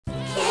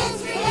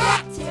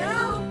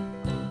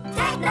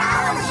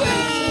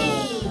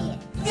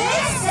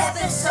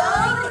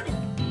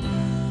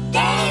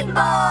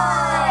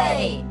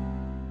Boy!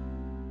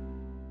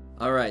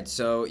 All right,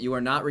 so you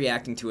are not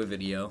reacting to a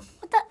video.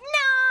 What the?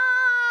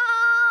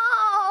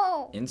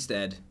 No!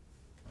 Instead,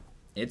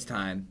 it's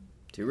time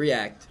to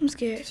react I'm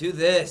scared. to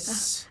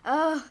this.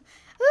 Oh,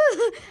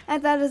 I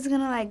thought it was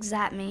gonna like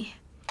zap me.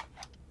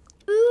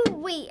 Ooh,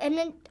 wait, and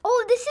then,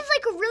 oh, this is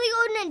like a really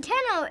old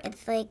Nintendo.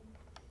 It's like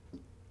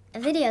a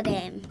video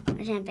game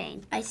or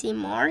something. I see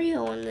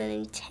Mario on the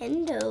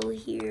Nintendo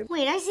here.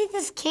 Wait, I see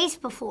this case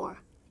before.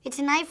 It's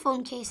an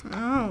iPhone case.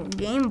 Oh,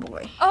 Game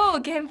Boy. Oh,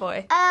 Game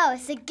Boy. Oh,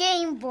 it's a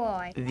Game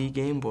Boy. The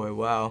Game Boy,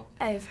 wow.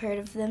 I've heard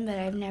of them, but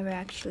I've never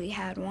actually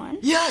had one.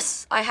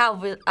 Yes, I have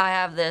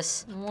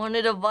this. I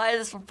wanted to buy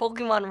this for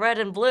Pokemon Red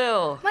and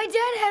Blue. My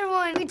dad had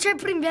one. We tried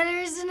putting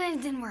batteries in it,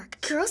 it didn't work.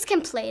 Girls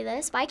can play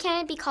this. Why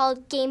can't it be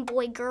called Game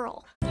Boy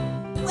Girl?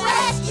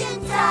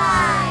 Question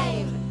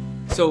time!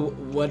 So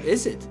what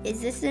is it?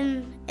 Is this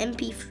an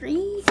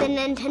MP3? It's a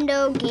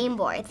Nintendo Game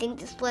Boy. I think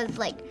this was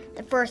like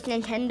the first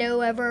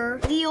Nintendo ever.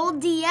 The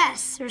old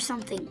DS or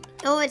something.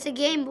 Oh, it's a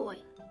Game Boy.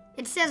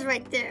 It says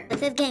right there. It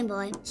says Game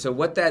Boy. So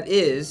what that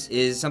is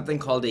something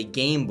called a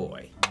Game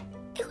Boy.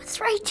 It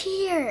was right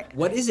here.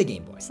 What is a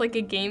Game Boy? It's like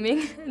a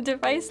gaming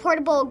device.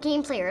 Portable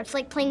game player. It's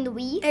like playing the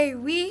Wii. A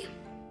Wii,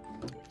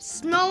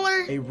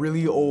 smaller. A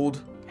really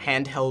old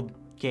handheld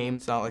game.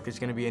 It's not like there's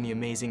gonna be any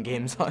amazing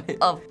games on it.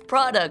 A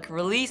product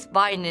released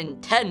by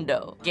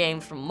Nintendo.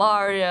 Games from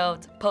Mario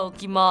to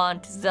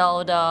Pokemon to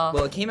Zelda.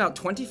 Well, it came out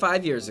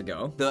 25 years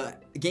ago. The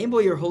Game Boy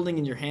you're holding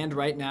in your hand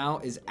right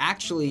now is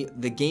actually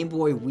the Game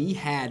Boy we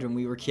had when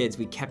we were kids.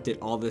 We kept it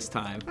all this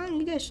time. Oh,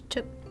 you guys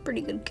took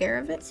pretty good care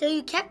of it. So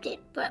you kept it,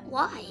 but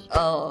why?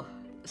 Oh,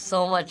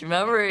 so much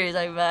memories,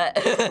 I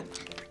bet.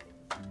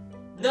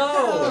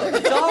 No,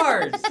 it's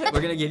ours.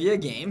 We're gonna give you a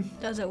game.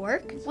 Does it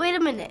work? Wait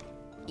a minute.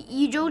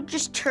 You don't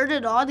just turn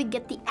it on to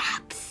get the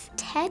apps?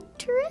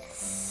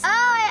 Tetris?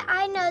 Oh,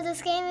 I know.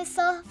 This game is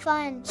so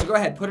fun. So go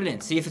ahead, put it in.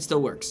 See if it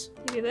still works.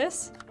 You do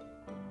this?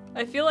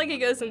 I feel like it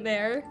goes in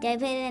there. Do I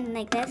put it in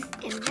like this?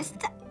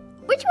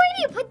 Which way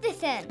do you put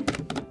this in?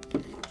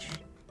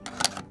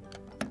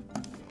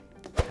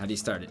 How do you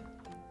start it?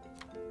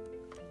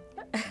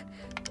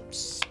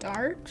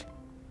 Start.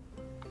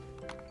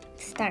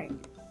 Start.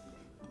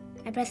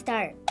 I press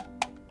start.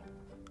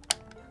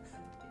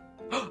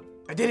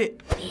 I did it!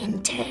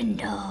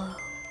 Nintendo.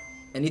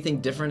 Anything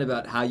different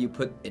about how you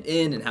put it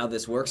in and how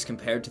this works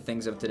compared to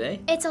things of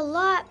today? It's a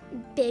lot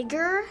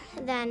bigger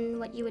than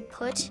what you would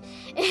put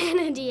in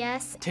a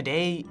DS.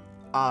 Today,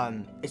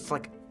 it's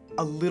like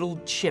a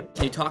little chip.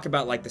 Can you talk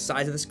about like the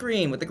size of the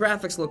screen, what the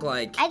graphics look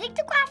like? I think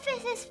the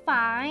graphics is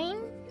fine.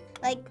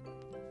 Like,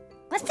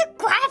 what's the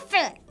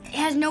graphic? It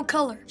has no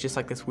color. Just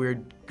like this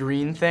weird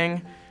green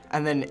thing.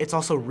 And then it's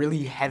also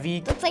really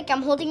heavy. Looks like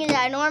I'm holding an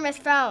enormous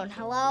phone.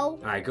 Hello? All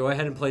right, go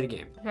ahead and play the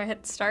game. Can I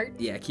hit start?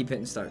 Yeah, keep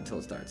hitting start until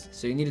it starts.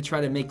 So you need to try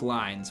to make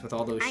lines with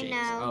all those I shapes.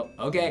 know.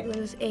 Oh, okay. What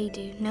does A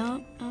do?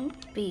 No, no,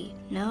 B.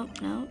 No,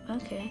 no,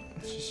 okay.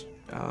 It's just,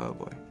 oh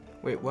boy.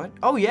 Wait, what?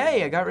 Oh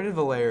yay, I got rid of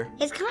a layer.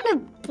 It's kind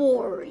of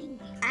boring.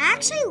 I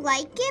actually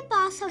like it, but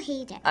also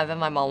hate it. I bet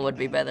my mom would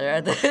be better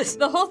at this.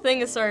 The whole thing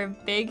is sort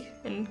of big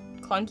and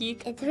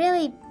clunky. It's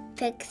really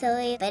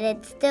pixely, but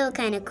it's still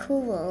kind of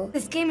cool.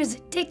 This game is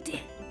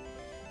addicting.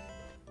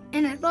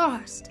 And I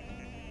lost.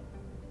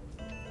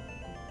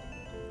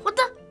 What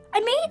the? I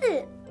made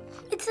it.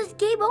 It says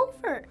game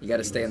over. You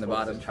gotta stay on the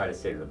bottom. Try to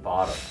stay to the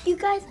bottom. You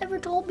guys never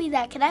told me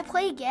that. Can I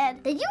play again?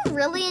 Did you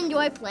really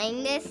enjoy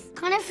playing this?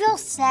 Kind of feel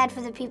sad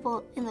for the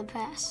people in the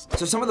past.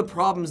 So some of the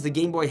problems the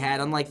Game Boy had,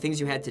 unlike things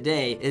you had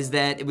today, is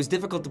that it was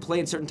difficult to play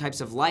in certain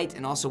types of light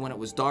and also when it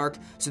was dark.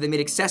 So they made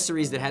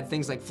accessories that had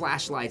things like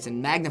flashlights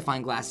and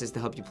magnifying glasses to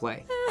help you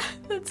play.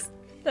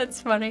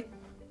 That's funny.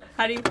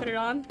 How do you put it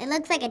on? It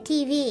looks like a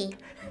TV.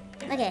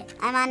 Look at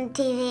I'm on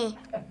TV.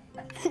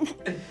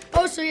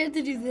 Oh, so you have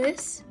to do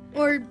this?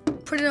 Or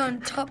put it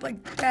on top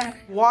like that?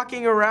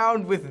 Walking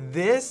around with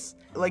this?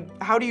 Like,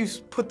 how do you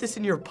put this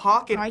in your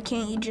pocket? Why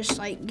can't you just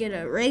like get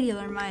a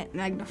regular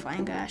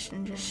magnifying glass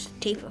and just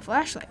tape a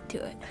flashlight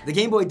to it? The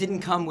Game Boy didn't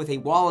come with a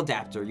wall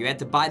adapter. You had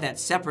to buy that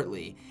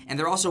separately. And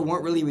there also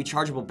weren't really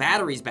rechargeable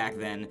batteries back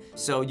then,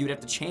 so you'd have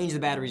to change the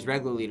batteries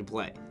regularly to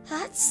play.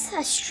 That's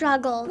a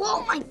struggle.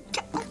 Oh my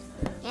God.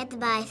 You have to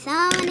buy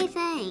so many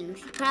things.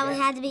 You probably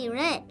had to be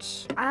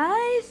rich.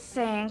 I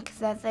think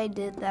that they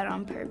did that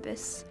on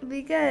purpose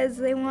because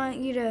they want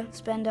you to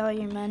spend all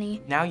your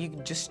money. Now you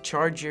can just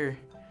charge your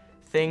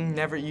thing,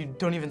 you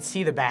don't even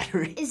see the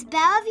battery. It's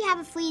better if you have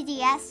a free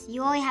DS.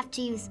 You only have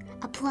to use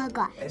a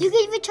plug-on. You can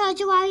even charge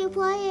it while you're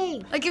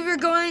playing. Like if you're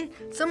going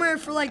somewhere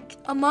for like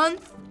a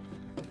month,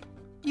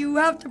 you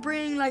have to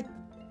bring like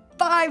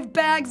 5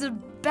 bags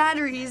of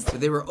batteries. So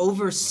there were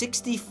over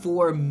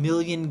 64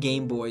 million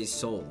Game Boys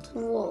sold.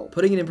 Whoa.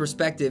 Putting it in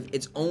perspective,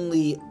 it's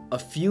only a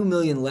few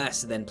million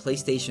less than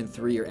PlayStation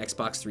 3 or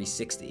Xbox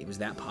 360. It was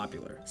that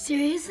popular.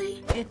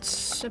 Seriously? It's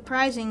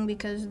surprising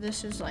because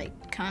this is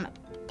like kind of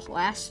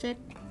plastic.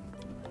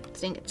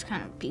 think it's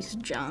kind of a piece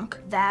of junk.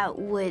 That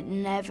would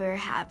never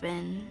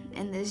happen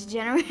in this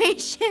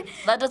generation.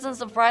 That doesn't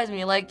surprise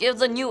me. Like,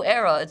 it's a new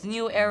era. It's a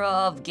new era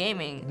of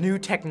gaming. New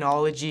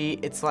technology,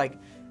 it's like,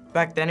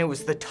 back then it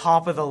was the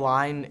top of the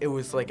line. It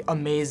was like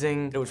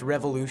amazing. It was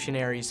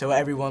revolutionary, so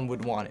everyone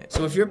would want it.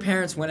 So if your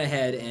parents went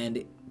ahead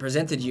and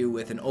presented you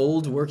with an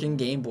old working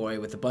Game Boy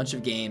with a bunch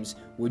of games,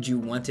 would you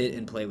want it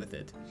and play with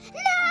it?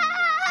 No!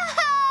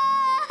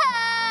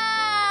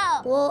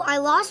 Well, I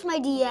lost my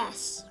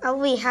DS.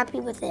 I'll be happy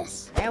with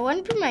this. It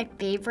wouldn't be my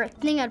favorite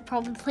thing. I'd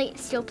probably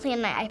still play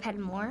on my iPad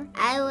more.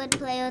 I would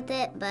play with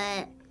it,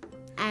 but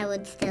I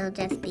would still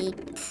just be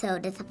so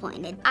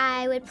disappointed.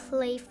 I would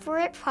play for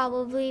it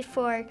probably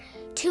for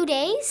 2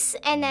 days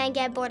and then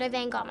get bored of it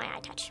and got my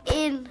iTouch.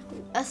 In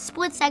a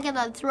split second,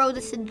 I'd throw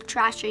this in the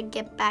trash and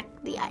get back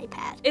the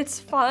iPad. It's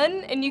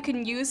fun and you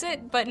can use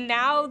it, but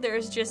now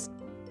there's just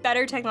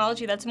better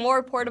technology that's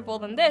more portable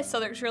than this, so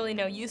there's really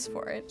no use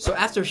for it. So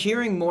after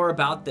hearing more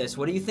about this,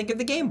 what do you think of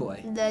the Game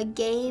Boy? The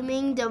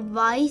gaming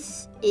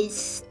device is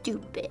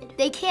stupid.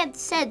 They can't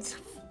sense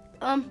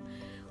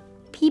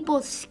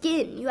people's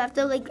skin. You have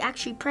to like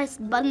actually press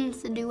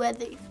buttons to do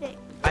everything.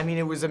 I mean,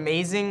 it was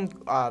amazing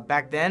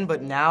back then,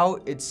 but now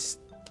it's,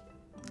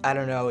 I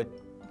don't know,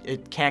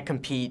 it can't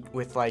compete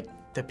with like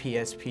the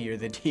PSP or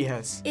the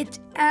DS. It's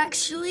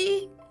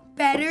actually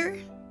better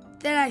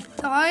than I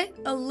thought.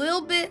 A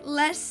little bit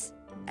less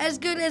as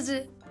good as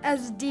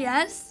a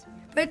DS,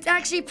 but it's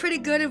actually pretty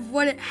good of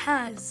what it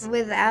has.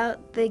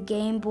 Without the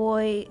Game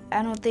Boy,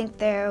 I don't think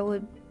there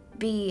would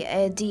be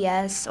a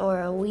DS or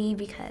a Wii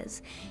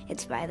because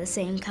it's by the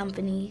same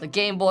company. The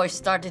Game Boy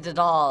started it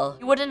all.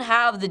 You wouldn't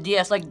have the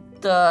DS, like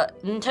the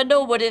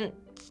Nintendo wouldn't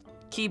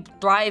keep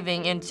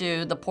thriving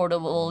into the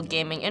portable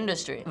gaming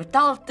industry.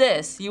 Without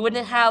this, you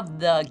wouldn't have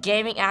the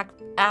gaming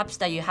apps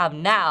that you have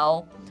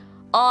now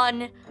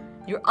on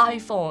your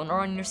iPhone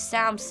or on your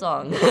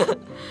Samsung.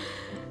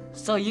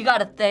 So you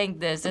gotta thank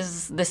this.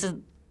 This is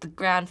the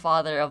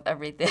grandfather of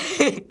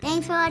everything.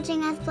 Thanks for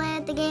watching us play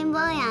with the Game Boy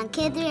on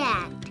Kids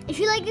React. If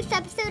you like this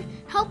episode,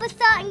 help us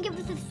out and give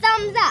us a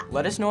thumbs up.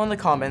 Let us know in the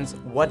comments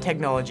what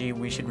technology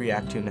we should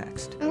react to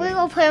next. I'm gonna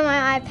go play on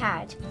my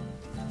iPad.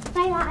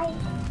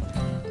 Bye-bye.